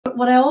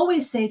what I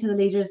always say to the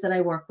leaders that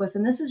I work with,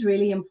 and this is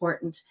really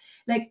important,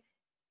 like,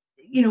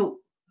 you know,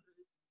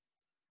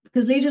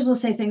 because leaders will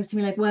say things to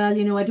me like, well,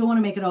 you know, I don't want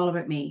to make it all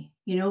about me,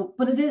 you know,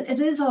 but it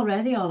is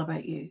already all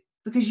about you,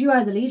 because you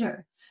are the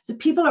leader. The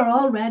people are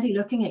already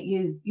looking at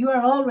you. You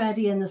are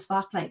already in the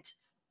spotlight.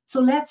 So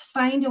let's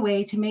find a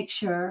way to make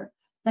sure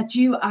that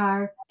you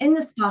are in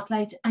the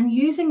spotlight and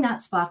using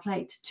that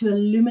spotlight to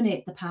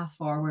illuminate the path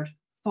forward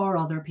for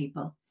other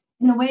people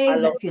in a way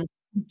that feels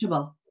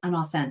comfortable and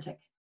authentic.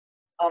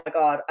 Oh my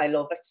God, I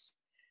love it.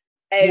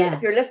 Yeah.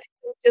 If you're listening,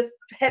 just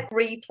hit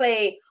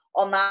replay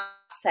on that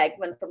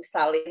segment from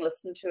Sally and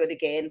listen to it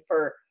again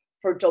for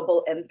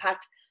double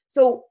impact.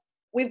 So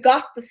we've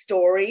got the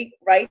story,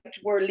 right?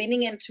 We're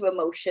leaning into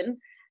emotion.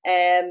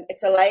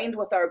 It's aligned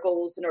with our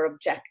goals and our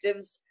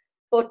objectives.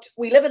 But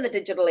we live in the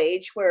digital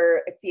age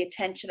where it's the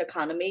attention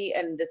economy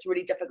and it's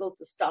really difficult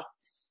to stop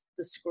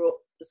the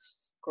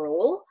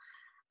scroll.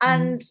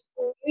 And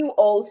you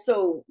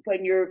also,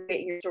 when you're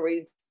creating your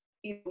stories,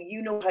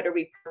 you know how to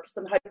repurpose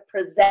them, how to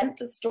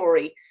present a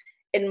story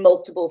in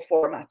multiple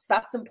formats.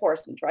 That's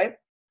important, right?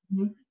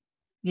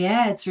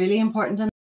 Yeah, it's really important.